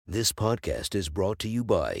This podcast is brought to you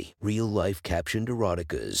by Real Life Captioned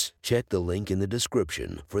Eroticas. Check the link in the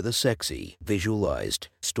description for the sexy, visualized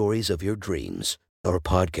stories of your dreams. Our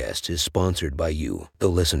podcast is sponsored by you, the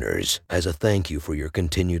listeners. As a thank you for your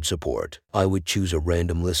continued support, I would choose a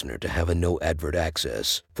random listener to have a no advert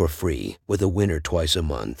access for free with a winner twice a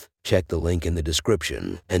month. Check the link in the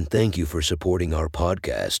description, and thank you for supporting our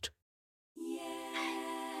podcast.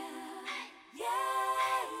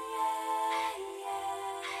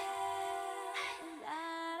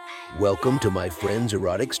 Welcome to my Friends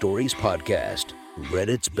Erotic Stories podcast,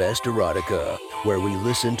 Reddit's Best Erotica, where we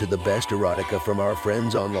listen to the best erotica from our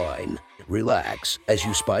friends online. Relax as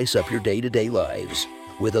you spice up your day-to-day lives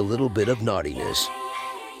with a little bit of naughtiness.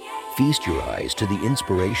 Feast your eyes to the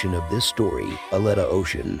inspiration of this story, Aletta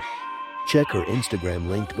Ocean. Check her Instagram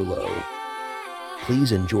linked below.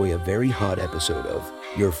 Please enjoy a very hot episode of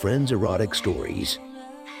Your Friends Erotic Stories.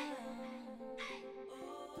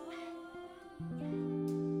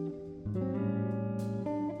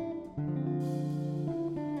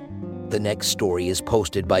 The next story is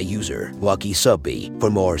posted by user Lucky Subby for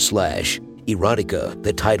more/erotica.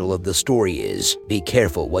 The title of the story is Be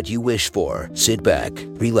Careful What You Wish For. Sit back,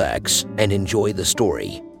 relax, and enjoy the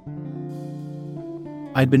story.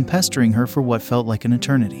 I'd been pestering her for what felt like an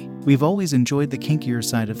eternity. We've always enjoyed the kinkier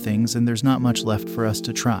side of things, and there's not much left for us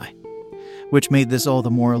to try, which made this all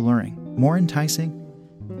the more alluring, more enticing,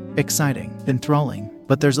 exciting, enthralling.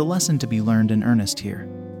 But there's a lesson to be learned in earnest here.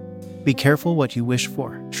 Be careful what you wish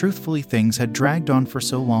for. Truthfully, things had dragged on for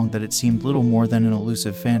so long that it seemed little more than an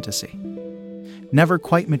elusive fantasy, never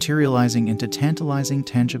quite materializing into tantalizing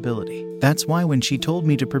tangibility. That's why when she told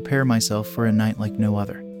me to prepare myself for a night like no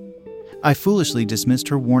other, I foolishly dismissed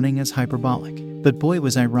her warning as hyperbolic. But boy,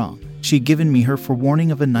 was I wrong. She'd given me her forewarning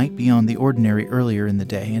of a night beyond the ordinary earlier in the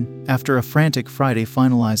day, and after a frantic Friday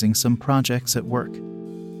finalizing some projects at work,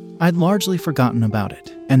 I'd largely forgotten about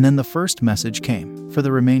it. And then the first message came for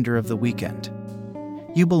the remainder of the weekend.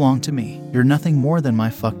 You belong to me. You're nothing more than my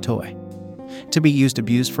fuck toy, to be used,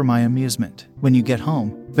 abused for my amusement. When you get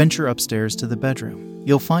home, venture upstairs to the bedroom.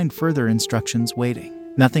 You'll find further instructions waiting.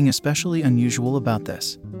 Nothing especially unusual about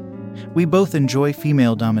this. We both enjoy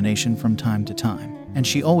female domination from time to time, and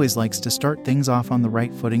she always likes to start things off on the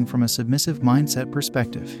right footing from a submissive mindset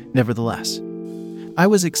perspective. Nevertheless, I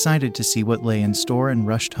was excited to see what lay in store and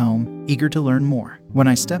rushed home, eager to learn more. When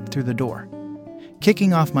I stepped through the door,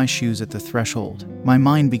 kicking off my shoes at the threshold, my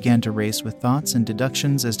mind began to race with thoughts and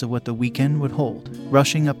deductions as to what the weekend would hold.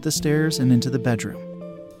 Rushing up the stairs and into the bedroom,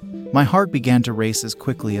 my heart began to race as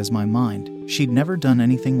quickly as my mind. She'd never done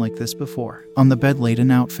anything like this before. On the bed laid an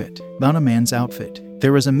outfit, not a man's outfit.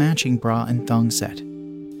 There was a matching bra and thong set,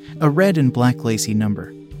 a red and black lacy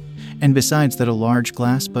number, and besides that a large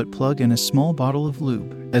glass butt plug and a small bottle of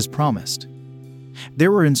lube, as promised.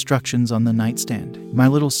 There were instructions on the nightstand. My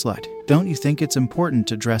little slut, don't you think it's important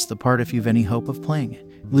to dress the part if you've any hope of playing it?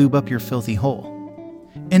 Lube up your filthy hole.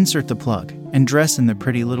 Insert the plug, and dress in the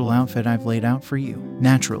pretty little outfit I've laid out for you.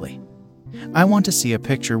 Naturally, I want to see a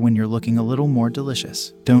picture when you're looking a little more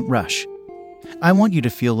delicious. Don't rush. I want you to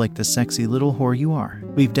feel like the sexy little whore you are.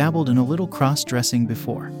 We've dabbled in a little cross-dressing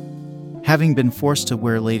before, having been forced to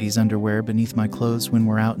wear ladies' underwear beneath my clothes when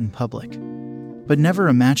we're out in public, but never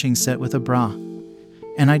a matching set with a bra.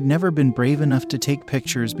 And I'd never been brave enough to take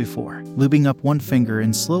pictures before. Lubing up one finger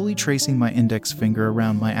and slowly tracing my index finger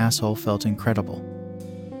around my asshole felt incredible.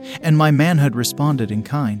 And my manhood responded in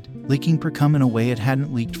kind, leaking precum in a way it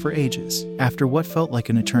hadn't leaked for ages. After what felt like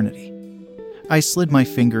an eternity, I slid my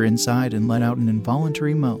finger inside and let out an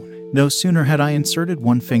involuntary moan. No sooner had I inserted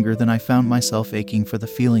one finger than I found myself aching for the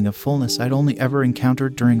feeling of fullness I'd only ever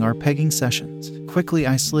encountered during our pegging sessions. Quickly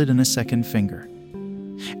I slid in a second finger,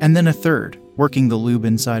 and then a third, working the lube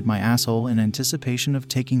inside my asshole in anticipation of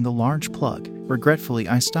taking the large plug. Regretfully,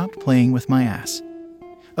 I stopped playing with my ass,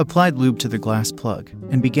 applied lube to the glass plug,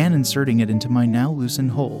 and began inserting it into my now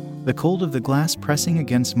loosened hole. The cold of the glass pressing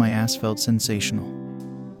against my ass felt sensational.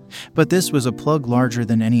 But this was a plug larger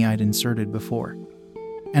than any I'd inserted before,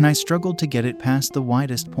 and I struggled to get it past the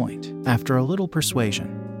widest point. After a little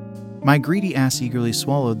persuasion, my greedy ass eagerly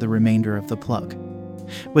swallowed the remainder of the plug,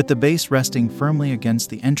 with the base resting firmly against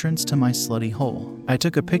the entrance to my slutty hole. I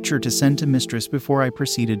took a picture to send to mistress before I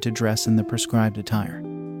proceeded to dress in the prescribed attire.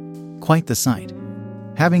 Quite the sight,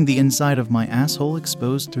 having the inside of my asshole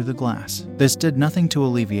exposed through the glass. This did nothing to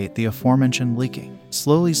alleviate the aforementioned leaking.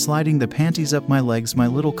 Slowly sliding the panties up my legs, my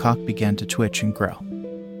little cock began to twitch and grow,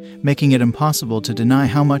 making it impossible to deny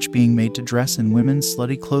how much being made to dress in women's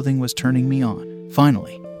slutty clothing was turning me on.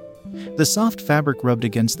 Finally, The soft fabric rubbed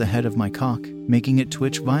against the head of my cock, making it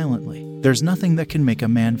twitch violently. There's nothing that can make a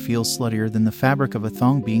man feel sluttier than the fabric of a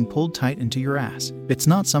thong being pulled tight into your ass. It's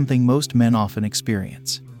not something most men often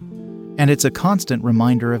experience. And it's a constant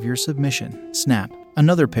reminder of your submission. Snap.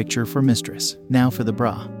 Another picture for mistress. Now for the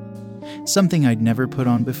bra. Something I'd never put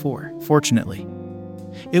on before, fortunately.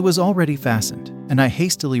 It was already fastened, and I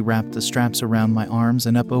hastily wrapped the straps around my arms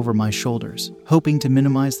and up over my shoulders, hoping to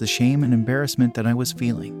minimize the shame and embarrassment that I was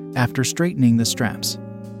feeling. After straightening the straps,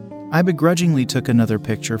 I begrudgingly took another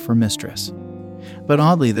picture for mistress. But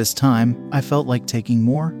oddly this time, I felt like taking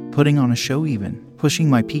more, putting on a show even, pushing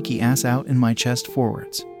my peaky ass out and my chest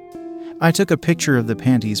forwards. I took a picture of the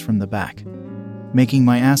panties from the back, making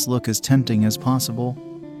my ass look as tempting as possible,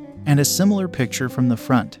 and a similar picture from the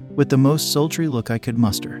front, with the most sultry look I could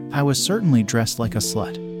muster. I was certainly dressed like a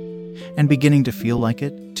slut, and beginning to feel like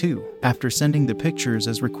it, too, after sending the pictures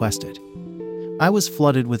as requested. I was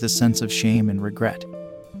flooded with a sense of shame and regret.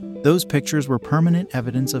 Those pictures were permanent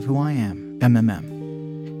evidence of who I am.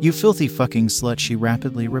 MMM. You filthy fucking slut, she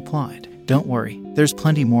rapidly replied. Don't worry, there's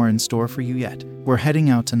plenty more in store for you yet. We're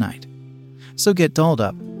heading out tonight. So get dolled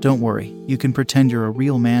up. Don't worry, you can pretend you're a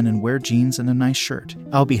real man and wear jeans and a nice shirt.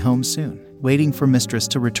 I'll be home soon. Waiting for mistress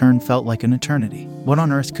to return felt like an eternity. What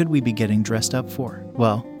on earth could we be getting dressed up for?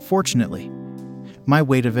 Well, fortunately, my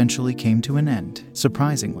wait eventually came to an end,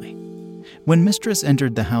 surprisingly. When mistress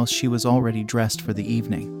entered the house, she was already dressed for the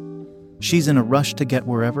evening. She's in a rush to get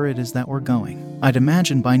wherever it is that we're going. I'd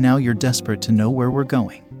imagine by now you're desperate to know where we're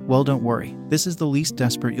going. Well, don't worry, this is the least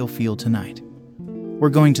desperate you'll feel tonight. We're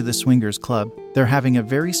going to the Swingers Club. They're having a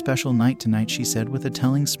very special night tonight, she said with a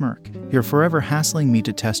telling smirk. You're forever hassling me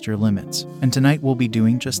to test your limits, and tonight we'll be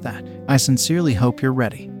doing just that. I sincerely hope you're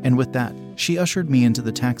ready. And with that, she ushered me into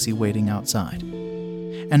the taxi waiting outside.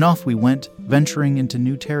 And off we went, venturing into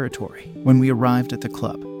new territory. When we arrived at the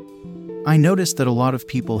club, I noticed that a lot of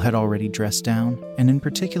people had already dressed down, and in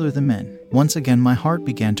particular the men. Once again, my heart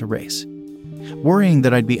began to race, worrying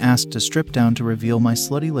that I'd be asked to strip down to reveal my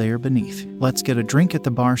slutty layer beneath. Let's get a drink at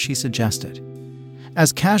the bar, she suggested,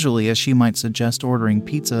 as casually as she might suggest ordering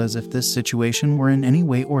pizza, as if this situation were in any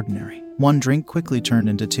way ordinary. One drink quickly turned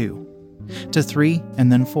into 2, to 3,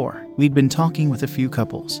 and then 4. We'd been talking with a few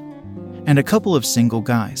couples, and a couple of single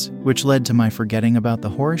guys, which led to my forgetting about the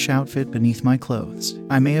whorish outfit beneath my clothes.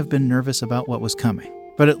 I may have been nervous about what was coming,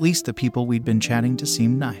 but at least the people we'd been chatting to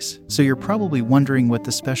seemed nice. So you're probably wondering what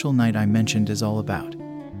the special night I mentioned is all about,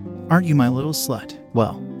 aren't you, my little slut?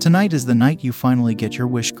 Well, tonight is the night you finally get your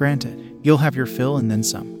wish granted. You'll have your fill and then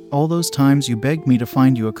some. All those times you begged me to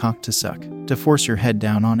find you a cock to suck, to force your head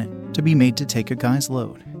down on it, to be made to take a guy's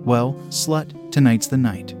load. Well, slut, tonight's the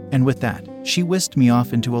night. And with that, she whisked me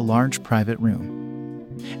off into a large private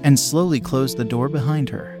room and slowly closed the door behind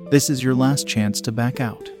her. This is your last chance to back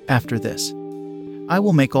out. After this, I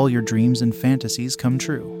will make all your dreams and fantasies come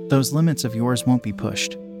true. Those limits of yours won't be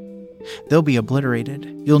pushed. They'll be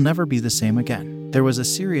obliterated. You'll never be the same again. There was a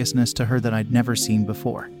seriousness to her that I'd never seen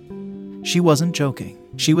before. She wasn't joking.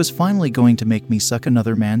 She was finally going to make me suck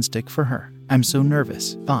another man's dick for her. I'm so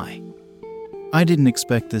nervous. I didn't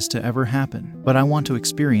expect this to ever happen, but I want to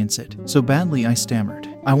experience it so badly, I stammered.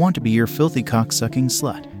 I want to be your filthy cock-sucking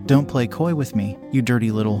slut. Don't play coy with me, you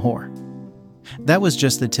dirty little whore. That was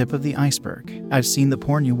just the tip of the iceberg. I've seen the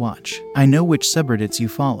porn you watch. I know which subreddits you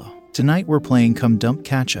follow. Tonight we're playing Come Dump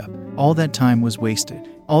Catch Up. All that time was wasted.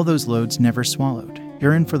 All those loads never swallowed.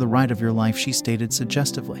 You're in for the ride of your life, she stated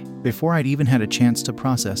suggestively, before I'd even had a chance to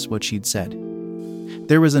process what she'd said.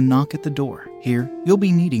 There was a knock at the door. Here, you'll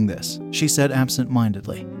be needing this, she said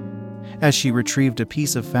absent-mindedly, as she retrieved a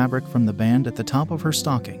piece of fabric from the band at the top of her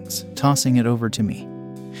stockings, tossing it over to me.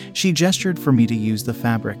 She gestured for me to use the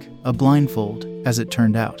fabric, a blindfold, as it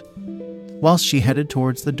turned out. Whilst she headed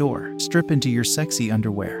towards the door, strip into your sexy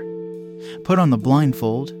underwear, put on the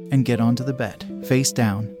blindfold, and get onto the bed, face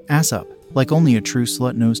down, ass up, like only a true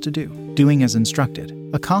slut knows to do. Doing as instructed,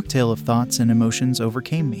 a cocktail of thoughts and emotions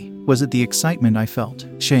overcame me. Was it the excitement I felt?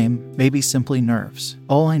 Shame? Maybe simply nerves?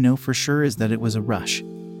 All I know for sure is that it was a rush.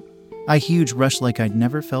 A huge rush like I'd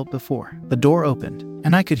never felt before. The door opened,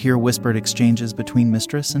 and I could hear whispered exchanges between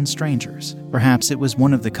mistress and strangers. Perhaps it was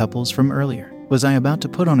one of the couples from earlier. Was I about to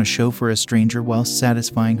put on a show for a stranger whilst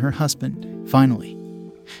satisfying her husband? Finally,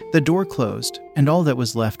 the door closed, and all that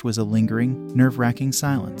was left was a lingering, nerve-wracking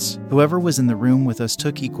silence. Whoever was in the room with us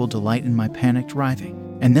took equal delight in my panicked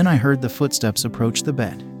writhing. And then I heard the footsteps approach the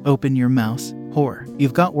bed. Open your mouth, whore.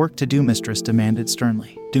 You've got work to do, mistress demanded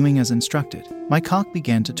sternly. Doing as instructed, my cock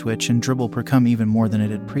began to twitch and dribble percum even more than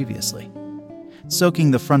it had previously,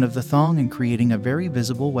 soaking the front of the thong and creating a very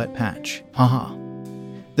visible wet patch. Haha.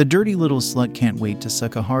 "The dirty little slut can't wait to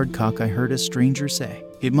suck a hard cock," I heard a stranger say.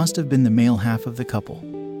 It must have been the male half of the couple.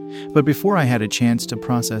 But before I had a chance to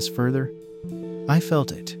process further, I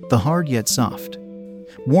felt it, the hard yet soft,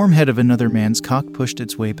 warm head of another man's cock pushed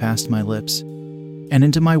its way past my lips and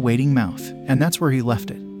into my waiting mouth, and that's where he left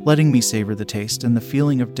it, letting me savor the taste and the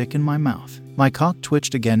feeling of dick in my mouth. My cock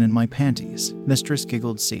twitched again in my panties. Mistress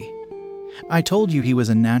giggled. "See, I told you he was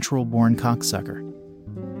a natural-born cocksucker.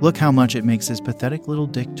 Look how much it makes his pathetic little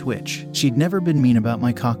dick twitch." She'd never been mean about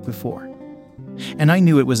my cock before, and I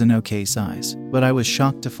knew it was an okay size, but I was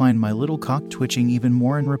shocked to find my little cock twitching even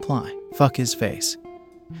more in reply. "Fuck his face.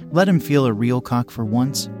 Let him feel a real cock for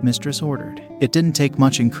once," Mistress ordered. It didn't take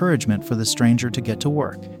much encouragement for the stranger to get to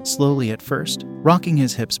work, slowly at first, rocking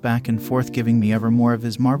his hips back and forth, giving me ever more of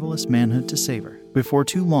his marvelous manhood to savor. Before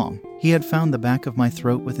too long, he had found the back of my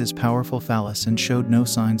throat with his powerful phallus and showed no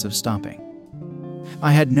signs of stopping.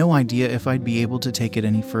 I had no idea if I'd be able to take it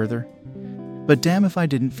any further, but damn if I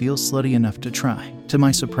didn't feel slutty enough to try. To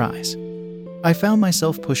my surprise, I found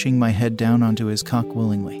myself pushing my head down onto his cock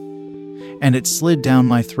willingly, and it slid down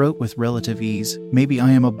my throat with relative ease. Maybe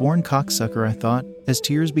I am a born cocksucker, I thought, as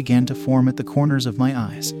tears began to form at the corners of my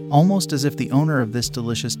eyes, almost as if the owner of this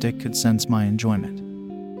delicious dick could sense my enjoyment.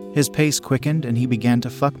 His pace quickened and he began to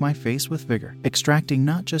fuck my face with vigor, extracting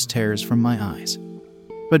not just tears from my eyes,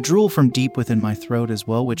 but drool from deep within my throat as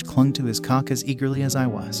well, which clung to his cock as eagerly as I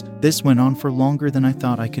was. This went on for longer than I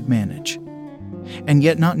thought I could manage, and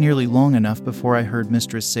yet not nearly long enough before I heard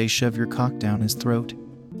Mistress say, "Shove your cock down his throat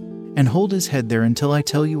and hold his head there until I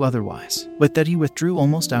tell you otherwise." With that, he withdrew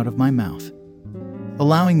almost out of my mouth,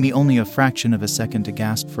 allowing me only a fraction of a second to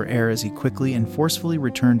gasp for air as he quickly and forcefully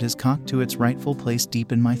returned his cock to its rightful place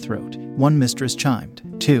deep in my throat. 1, Mistress chimed.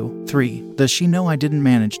 2, 3, does she know I didn't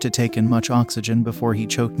manage to take in much oxygen before he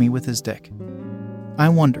choked me with his dick? I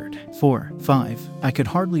wondered. 4, 5, I could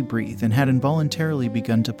hardly breathe and had involuntarily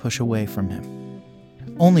begun to push away from him,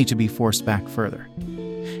 only to be forced back further,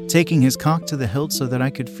 taking his cock to the hilt so that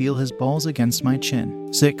I could feel his balls against my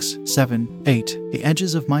chin. 6, 7, 8, the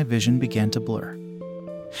edges of my vision began to blur,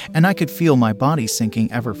 and I could feel my body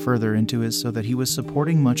sinking ever further into his so that he was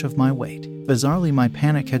supporting much of my weight. Bizarrely, my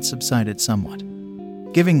panic had subsided somewhat,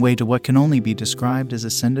 giving way to what can only be described as a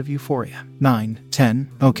sense of euphoria. 9, 10,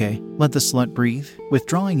 okay, let the slut breathe.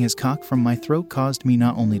 Withdrawing his cock from my throat caused me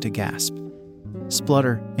not only to gasp,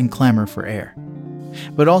 splutter, and clamor for air,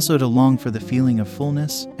 but also to long for the feeling of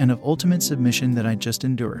fullness and of ultimate submission that I'd just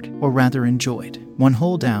endured, or rather enjoyed. 1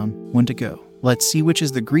 hole down, 1 to go. Let's see which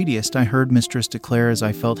is the greediest, I heard Mistress declare as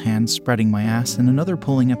I felt hands spreading my ass and another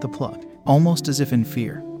pulling at the plug, almost as if in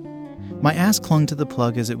fear. My ass clung to the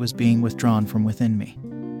plug as it was being withdrawn from within me,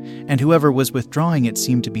 and whoever was withdrawing it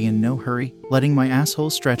seemed to be in no hurry, letting my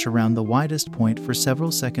asshole stretch around the widest point for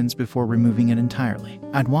several seconds before removing it entirely.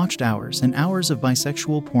 I'd watched hours and hours of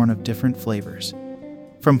bisexual porn of different flavors,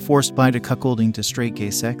 from forced bi to cuckolding to straight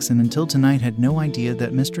gay sex, and until tonight had no idea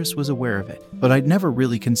that Mistress was aware of it. But I'd never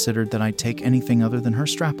really considered that I'd take anything other than her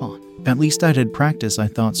strap-on. At least I'd had practice, I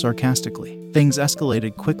thought sarcastically. Things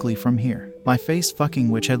escalated quickly from here, my face fucking,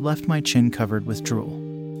 which had left my chin covered with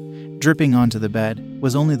drool, dripping onto the bed,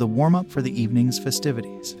 was only the warm-up for the evening's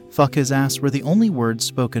festivities. "Fuck his ass" were the only words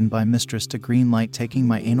spoken by Mistress to greenlight taking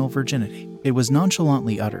my anal virginity. It was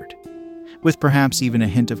nonchalantly uttered, with perhaps even a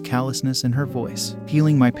hint of callousness in her voice,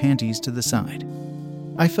 peeling my panties to the side.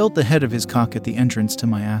 I felt the head of his cock at the entrance to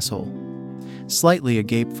my asshole, slightly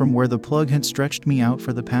agape from where the plug had stretched me out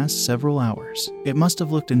for the past several hours. It must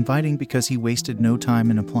have looked inviting because he wasted no time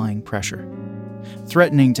in applying pressure,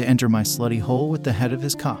 threatening to enter my slutty hole with the head of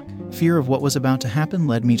his cock. Fear of what was about to happen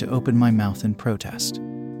led me to open my mouth in protest.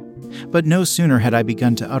 But no sooner had I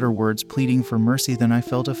begun to utter words pleading for mercy than I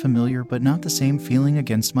felt a familiar but not the same feeling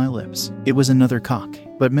against my lips. It was another cock,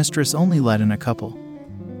 but Mistress only let in a couple,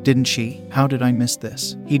 didn't she? How did I miss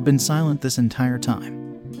this? He'd been silent this entire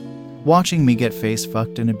time, watching me get face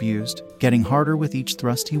fucked and abused, getting harder with each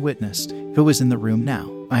thrust he witnessed. Who was in the room now?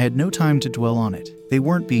 I had no time to dwell on it. They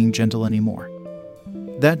weren't being gentle anymore.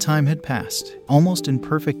 That time had passed, almost in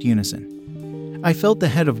perfect unison. I felt the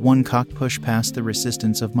head of one cock push past the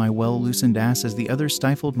resistance of my well-loosened ass as the other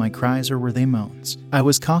stifled my cries, or were they moans? I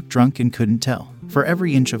was cock drunk and couldn't tell. For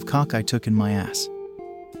every inch of cock I took in my ass,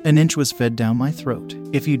 an inch was fed down my throat.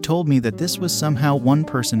 If you'd told me that this was somehow one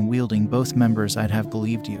person wielding both members, I'd have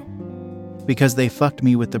believed you, because they fucked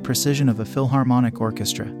me with the precision of a Philharmonic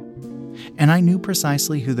orchestra. And I knew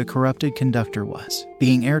precisely who the corrupted conductor was.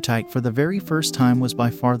 Being airtight for the very first time was by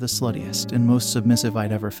far the sluttiest and most submissive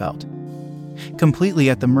I'd ever felt. completely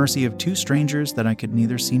at the mercy of two strangers that I could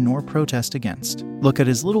neither see nor protest against. Look at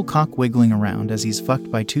his little cock wiggling around as he's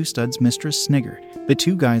fucked by two studs, Mistress sniggered. The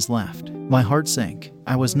two guys laughed. My heart sank.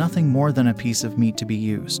 I was nothing more than a piece of meat to be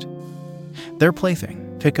used. Their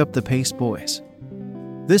plaything. Pick up the pace, boys.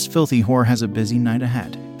 This filthy whore has a busy night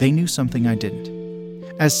ahead. They knew something I didn't.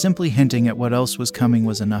 As simply hinting at what else was coming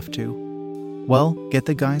was enough to, well, get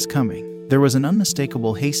the guys coming. There was an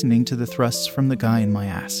unmistakable hastening to the thrusts from the guy in my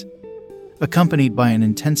ass, accompanied by an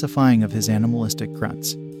intensifying of his animalistic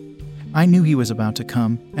grunts. I knew he was about to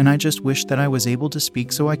come, and I just wished that I was able to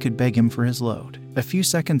speak so I could beg him for his load. A few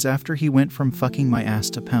seconds after, he went from fucking my ass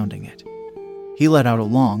to pounding it. He let out a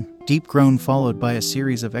long, deep groan followed by a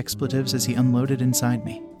series of expletives as he unloaded inside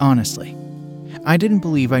me. Honestly, I didn't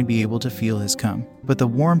believe I'd be able to feel his cum, but the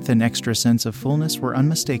warmth and extra sense of fullness were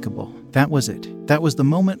unmistakable. That was it. That was the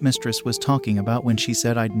moment Mistress was talking about when she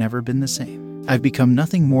said I'd never been the same. I've become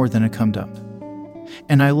nothing more than a cum dump.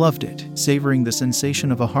 And I loved it, savoring the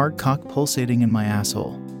sensation of a hard cock pulsating in my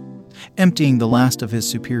asshole, emptying the last of his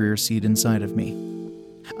superior seed inside of me.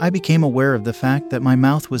 I became aware of the fact that my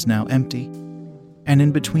mouth was now empty, and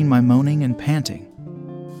in between my moaning and panting,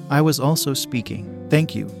 I was also speaking.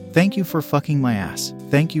 Thank you. Thank you for fucking my ass.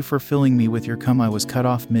 Thank you for filling me with your cum. I was cut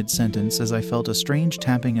off mid-sentence as I felt a strange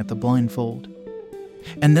tapping at the blindfold.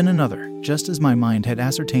 And then another, just as my mind had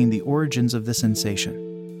ascertained the origins of the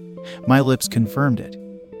sensation. My lips confirmed it.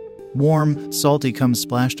 Warm, salty cum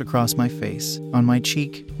splashed across my face, on my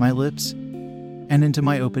cheek, my lips, and into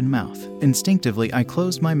my open mouth. Instinctively, I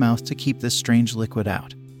closed my mouth to keep this strange liquid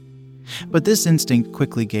out. But this instinct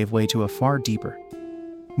quickly gave way to a far deeper,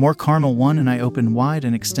 more carnal one, and I opened wide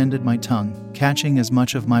and extended my tongue, catching as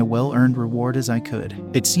much of my well-earned reward as I could.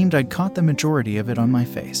 It seemed I'd caught the majority of it on my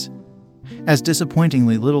face, as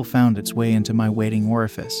disappointingly little found its way into my waiting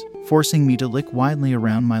orifice, forcing me to lick widely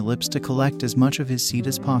around my lips to collect as much of his seed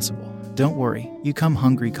as possible. Don't worry, you cum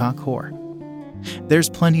hungry cock whore. There's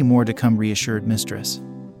plenty more to come, reassured Mistress.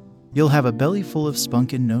 You'll have a belly full of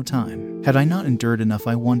spunk in no time. Had I not endured enough,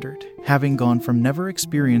 I wondered, having gone from never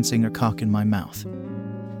experiencing a cock in my mouth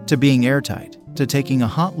to being airtight, to taking a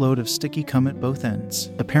hot load of sticky cum at both ends?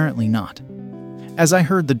 Apparently not. As I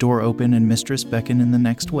heard the door open and Mistress beckon in the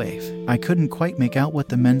next wave, I couldn't quite make out what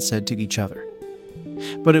the men said to each other,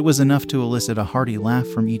 but it was enough to elicit a hearty laugh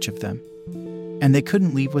from each of them, and they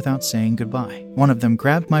couldn't leave without saying goodbye. One of them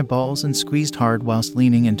grabbed my balls and squeezed hard whilst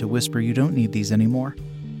leaning in to whisper, "You don't need these anymore,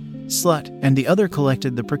 slut," and the other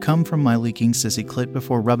collected the precum from my leaking sissy clit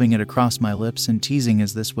before rubbing it across my lips and teasing,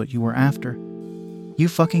 "Is this what you were after? You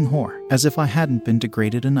fucking whore," as if I hadn't been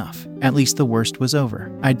degraded enough. At least the worst was over.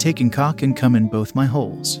 I'd taken cock and cum in both my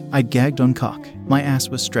holes. I'd gagged on cock. My ass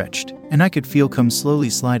was stretched, and I could feel cum slowly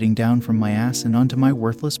sliding down from my ass and onto my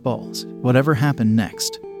worthless balls. Whatever happened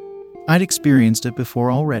next, I'd experienced it before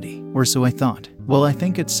already, or so I thought. Well, I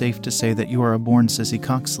think it's safe to say that you are a born sissy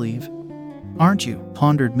cock sleeve, aren't you?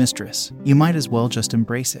 Pondered Mistress. You might as well just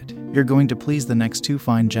embrace it. You're going to please the next two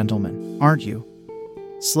fine gentlemen, aren't you,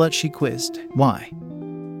 slut? She quizzed. Why?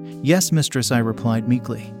 Yes, Mistress, I replied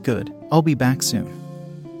meekly. Good. I'll be back soon.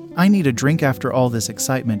 I need a drink after all this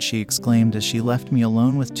excitement, she exclaimed as she left me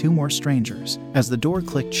alone with two more strangers. As the door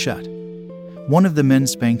clicked shut, one of the men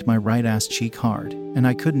spanked my right ass cheek hard, and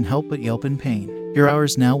I couldn't help but yelp in pain. "You're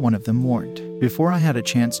ours now," one of them warned. Before I had a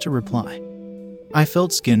chance to reply, I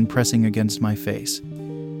felt skin pressing against my face,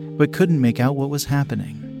 but couldn't make out what was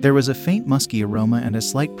happening. There was a faint musky aroma and a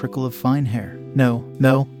slight prickle of fine hair.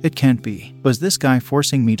 No, it can't be. Was this guy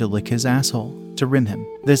forcing me to lick his asshole, to rim him?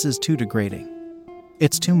 This is too degrading.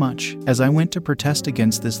 It's too much. As I went to protest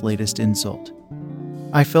against this latest insult,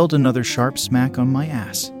 I felt another sharp smack on my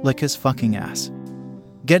ass. Lick his fucking ass.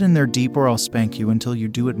 Get in there deep or I'll spank you until you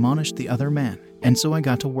do, admonished the other man. And so I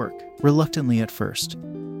got to work, reluctantly at first.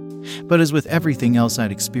 But as with everything else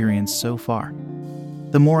I'd experienced so far,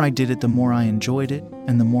 the more I did it, the more I enjoyed it,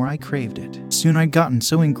 and the more I craved it. Soon I'd gotten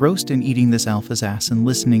so engrossed in eating this alpha's ass and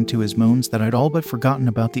listening to his moans that I'd all but forgotten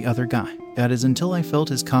about the other guy. That is, until I felt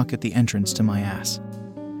his cock at the entrance to my ass.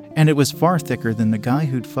 And it was far thicker than the guy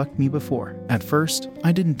who'd fucked me before. At first,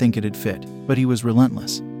 I didn't think it'd fit, but he was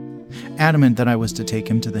relentless, adamant that I was to take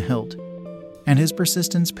him to the hilt. And his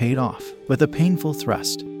persistence paid off. With a painful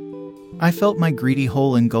thrust, I felt my greedy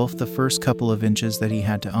hole engulf the first couple of inches that he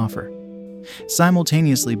had to offer,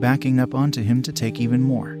 simultaneously backing up onto him to take even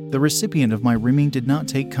more. The recipient of my rimming did not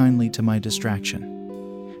take kindly to my distraction,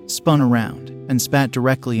 spun around, and spat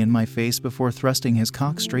directly in my face before thrusting his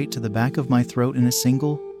cock straight to the back of my throat in a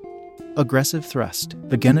single, aggressive thrust.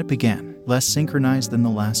 Again it began, less synchronized than the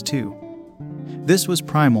last two. This was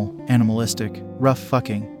primal, animalistic, rough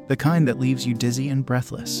fucking, the kind that leaves you dizzy and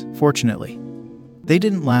breathless. Fortunately, They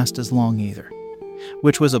didn't last as long either,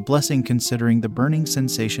 which was a blessing considering the burning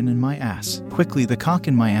sensation in my ass. Quickly, the cock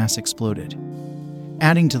in my ass exploded,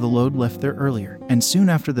 adding to the load left there earlier, and soon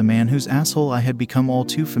after the man whose asshole I had become all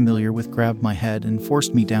too familiar with grabbed my head and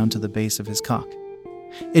forced me down to the base of his cock,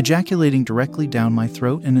 ejaculating directly down my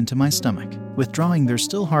throat and into my stomach, withdrawing their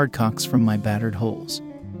still hard cocks from my battered holes.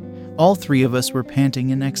 All three of us were panting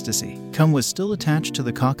in ecstasy. Cum was still attached to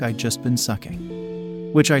the cock I'd just been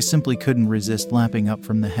sucking, which I simply couldn't resist lapping up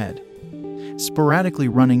from the head, sporadically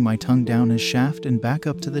running my tongue down his shaft and back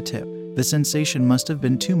up to the tip. The sensation must have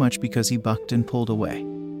been too much because he bucked and pulled away,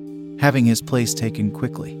 having his place taken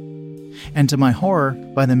quickly, and to my horror,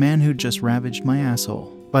 by the man who'd just ravaged my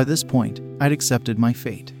asshole. By this point, I'd accepted my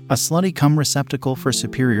fate, a slutty cum receptacle for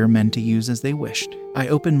superior men to use as they wished. I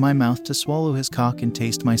opened my mouth to swallow his cock and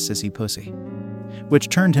taste my sissy pussy, which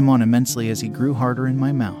turned him on immensely as he grew harder in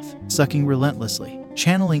my mouth, sucking relentlessly,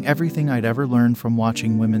 channeling everything I'd ever learned from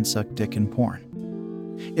watching women suck dick in porn.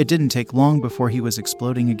 It didn't take long before he was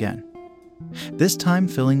exploding again, this time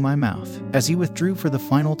filling my mouth. As he withdrew for the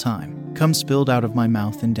final time, cum spilled out of my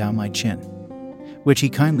mouth and down my chin, which he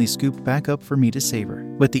kindly scooped back up for me to savor.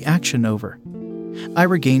 With the action over, I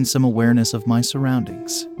regained some awareness of my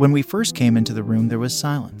surroundings. When we first came into the room, there was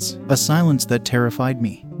silence, a silence that terrified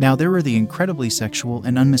me. Now there were the incredibly sexual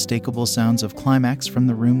and unmistakable sounds of climax from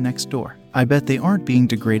the room next door. I bet they aren't being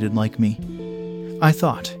degraded like me, I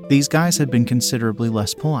thought. These guys had been considerably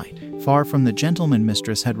less polite, far from the gentleman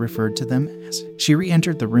mistress had referred to them as. She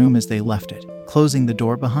re-entered the room as they left it, closing the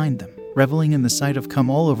door behind them, reveling in the sight of cum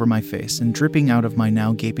all over my face and dripping out of my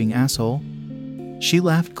now gaping asshole. She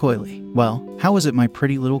laughed coyly. "Well, how is it, my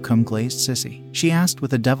pretty little cum-glazed sissy?" she asked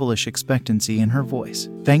with a devilish expectancy in her voice.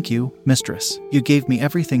 "Thank you, mistress. You gave me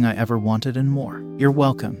everything I ever wanted and more. You're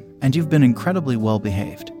welcome, and you've been incredibly well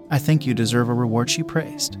behaved. I think you deserve a reward," she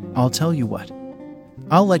praised. "I'll tell you what.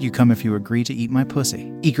 I'll let you come if you agree to eat my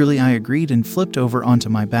pussy." Eagerly I agreed and flipped over onto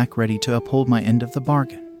my back, ready to uphold my end of the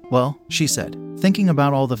bargain. "Well," she said, "thinking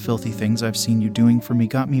about all the filthy things I've seen you doing for me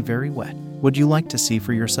got me very wet. Would you like to see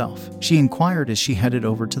for yourself?" she inquired as she headed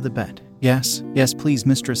over to the bed. Yes, please,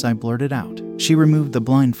 mistress," I blurted out. She removed the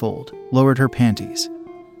blindfold, lowered her panties,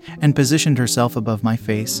 and positioned herself above my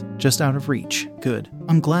face, just out of reach. "Good.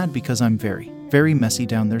 I'm glad, because I'm very, very messy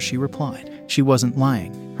down there," she replied. She wasn't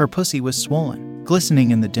lying. Her pussy was swollen,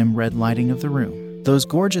 glistening in the dim red lighting of the room. Those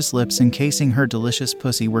gorgeous lips encasing her delicious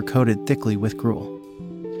pussy were coated thickly with gruel,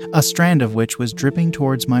 a strand of which was dripping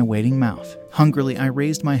towards my waiting mouth. Hungrily I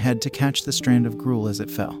raised my head to catch the strand of gruel as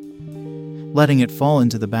it fell, letting it fall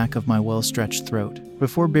into the back of my well-stretched throat,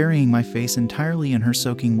 before burying my face entirely in her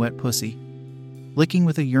soaking wet pussy, licking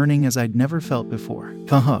with a yearning as I'd never felt before.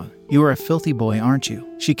 "Haha, you are a filthy boy, aren't you?"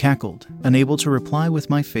 she cackled, unable to reply with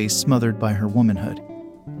my face smothered by her womanhood.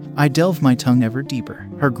 I delved my tongue ever deeper.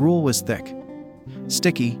 Her gruel was thick,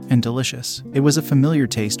 sticky, and delicious. It was a familiar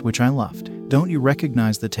taste which I loved. "Don't you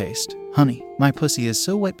recognize the taste, honey? My pussy is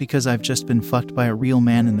so wet because I've just been fucked by a real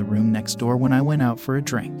man in the room next door when I went out for a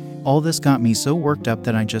drink. All this got me so worked up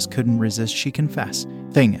that I just couldn't resist," she confessed.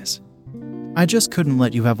 "Thing is, I just couldn't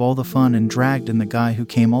let you have all the fun and dragged in the guy who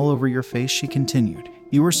came all over your face," she continued.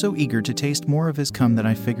 "You were so eager to taste more of his cum that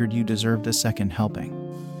I figured you deserved a second helping.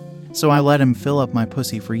 So I let him fill up my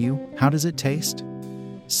pussy for you. How does it taste?"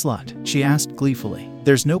 "Slut," she asked gleefully.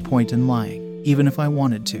 "There's no point in lying, even if I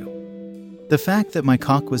wanted to." The fact that my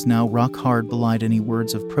cock was now rock hard belied any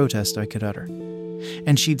words of protest I could utter,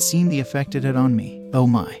 and she'd seen the effect it had on me. "Oh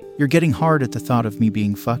my, you're getting hard at the thought of me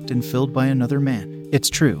being fucked and filled by another man." It's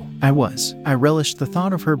true, I was. I relished the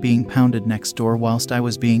thought of her being pounded next door whilst I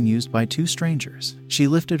was being used by two strangers. She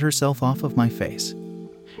lifted herself off of my face,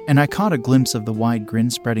 and I caught a glimpse of the wide grin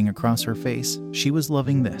spreading across her face. She was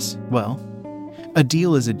loving this. "Well, a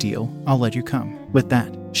deal is a deal. I'll let you come." With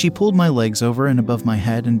that, she pulled my legs over and above my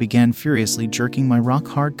head and began furiously jerking my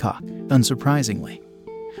rock-hard cock. Unsurprisingly,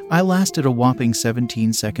 I lasted a whopping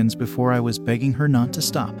 17 seconds before I was begging her not to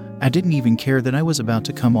stop. I didn't even care that I was about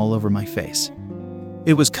to come all over my face.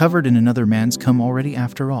 It was covered in another man's cum already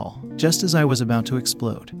after all. Just as I was about to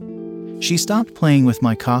explode, she stopped playing with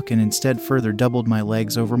my cock and instead further doubled my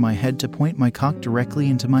legs over my head to point my cock directly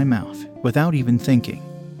into my mouth. Without even thinking,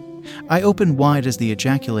 I opened wide as the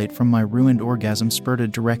ejaculate from my ruined orgasm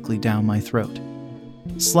spurted directly down my throat,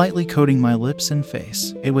 slightly coating my lips and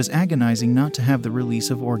face. It was agonizing not to have the release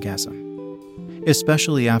of orgasm,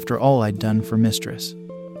 especially after all I'd done for mistress.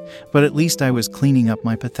 But at least I was cleaning up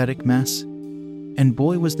my pathetic mess. And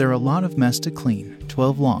boy, was there a lot of mess to clean.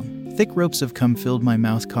 12 long, thick ropes of cum filled my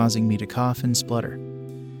mouth, causing me to cough and splutter,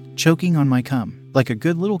 choking on my cum. Like a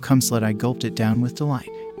good little cum slut, I gulped it down with delight.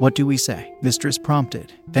 What do we say? Mistress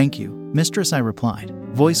prompted. Thank you, mistress, I replied,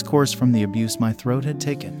 voice coarse from the abuse my throat had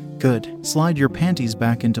taken. Good. Slide your panties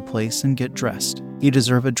back into place and get dressed. You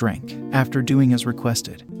deserve a drink. After doing as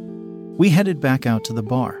requested, we headed back out to the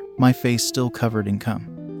bar, my face still covered in cum,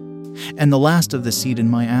 and the last of the seed in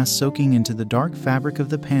my ass soaking into the dark fabric of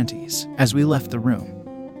the panties. As we left the room,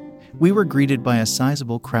 we were greeted by a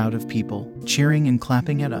sizable crowd of people, cheering and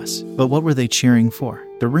clapping at us. But what were they cheering for?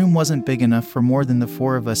 The room wasn't big enough for more than the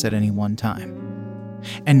 4 of us at any one time,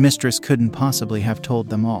 and mistress couldn't possibly have told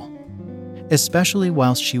them all, especially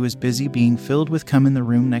whilst she was busy being filled with cum in the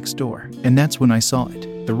room next door. And that's when I saw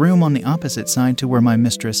it. The room on the opposite side to where my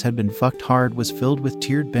mistress had been fucked hard was filled with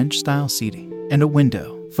tiered bench-style seating and a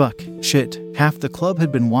window. Fuck. Shit. Half the club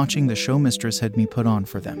had been watching the show mistress had me put on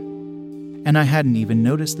for them, and I hadn't even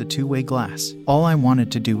noticed the two-way glass. All I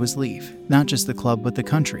wanted to do was leave. Not just the club, but the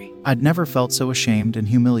country. I'd never felt so ashamed and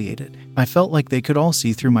humiliated. I felt like they could all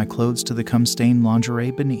see through my clothes to the cum-stained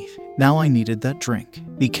lingerie beneath. Now I needed that drink.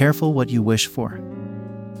 Be careful what you wish for.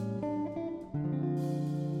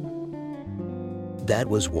 That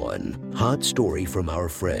was one hot story from our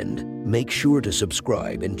friend. Make sure to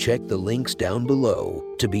subscribe and check the links down below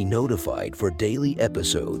to be notified for daily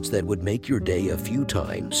episodes that would make your day a few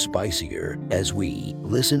times spicier as we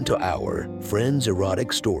listen to our friends'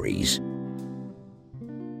 erotic stories.